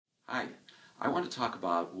Hi, I want to talk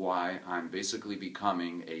about why I'm basically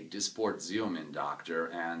becoming a Dysport Xeomin doctor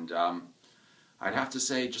and I'd have to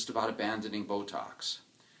say just about abandoning Botox.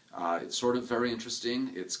 It's sort of very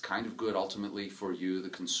interesting. It's kind of good ultimately for you, the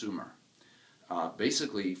consumer.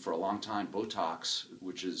 Basically, for a long time, Botox,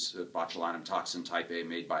 which is botulinum toxin type A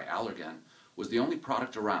made by Allergan, was the only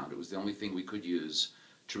product around. It was the only thing we could use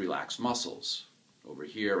to relax muscles. Over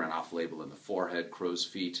here and off-label in the forehead, crow's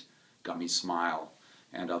feet, gummy smile,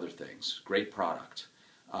 and other things. Great product.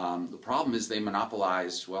 The problem is they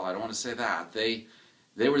monopolized, well, I don't want to say that. They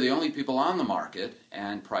were the only people on the market,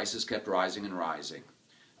 and prices kept rising and rising.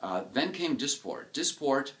 Then came Dysport.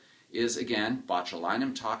 Dysport is, again,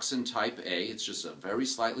 botulinum toxin type A. It's just a very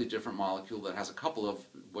slightly different molecule that has a couple of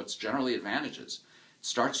what's generally advantages. It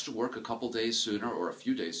starts to work a couple days sooner or a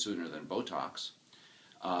few days sooner than Botox.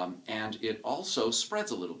 And it also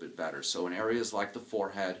spreads a little bit better. So in areas like the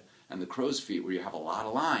forehead and the crow's feet where you have a lot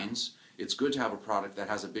of lines, it's good to have a product that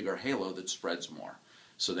has a bigger halo that spreads more.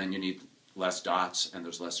 So then you need less dots and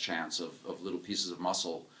there's less chance of little pieces of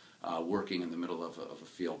muscle working in the middle of a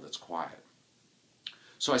field that's quiet.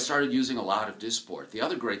 So I started using a lot of Dysport. The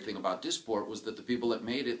other great thing about Dysport was that the people that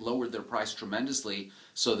made it lowered their price tremendously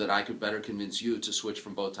so that I could better convince you to switch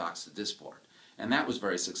from Botox to Dysport. And that was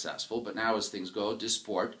very successful, but now as things go,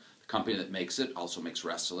 Dysport, the company that makes it, also makes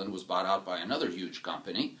Restylane, was bought out by another huge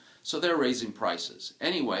company, so they're raising prices.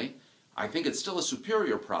 Anyway, I think it's still a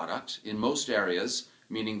superior product in most areas,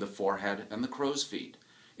 meaning the forehead and the crow's feet.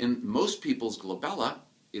 In most people's glabella,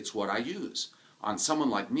 it's what I use. On someone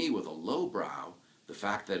like me with a low brow, the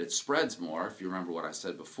fact that it spreads more, if you remember what I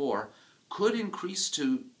said before, could increase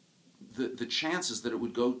to the chances that it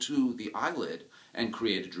would go to the eyelid and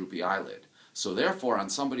create a droopy eyelid. So therefore, on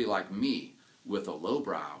somebody like me with a low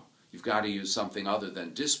brow, you've got to use something other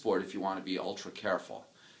than Dysport if you want to be ultra careful.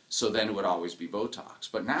 So then it would always be Botox.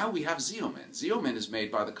 But now we have Xeomin. Xeomin is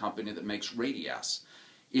made by the company that makes Radiesse.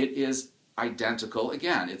 It is identical.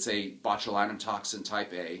 Again, it's a botulinum toxin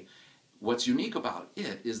type A. What's unique about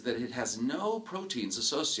it is that it has no proteins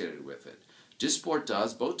associated with it. Dysport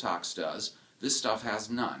does, Botox does. This stuff has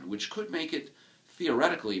none, which could make it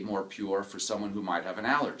theoretically more pure for someone who might have an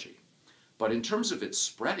allergy. But in terms of its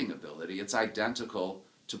spreading ability, it's identical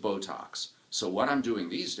to Botox. So what I'm doing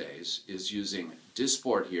these days is using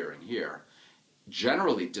Dysport here and here.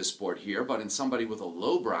 Generally Dysport here, but in somebody with a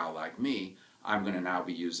low brow like me, I'm going to now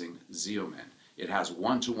be using Xeomin. It has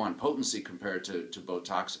one-to-one potency compared to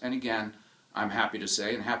Botox, and again, I'm happy to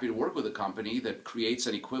say and happy to work with a company that creates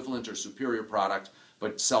an equivalent or superior product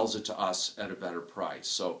but sells it to us at a better price.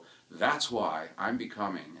 So that's why I'm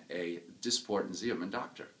becoming a Dysport and Xeomin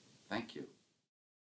doctor. Thank you.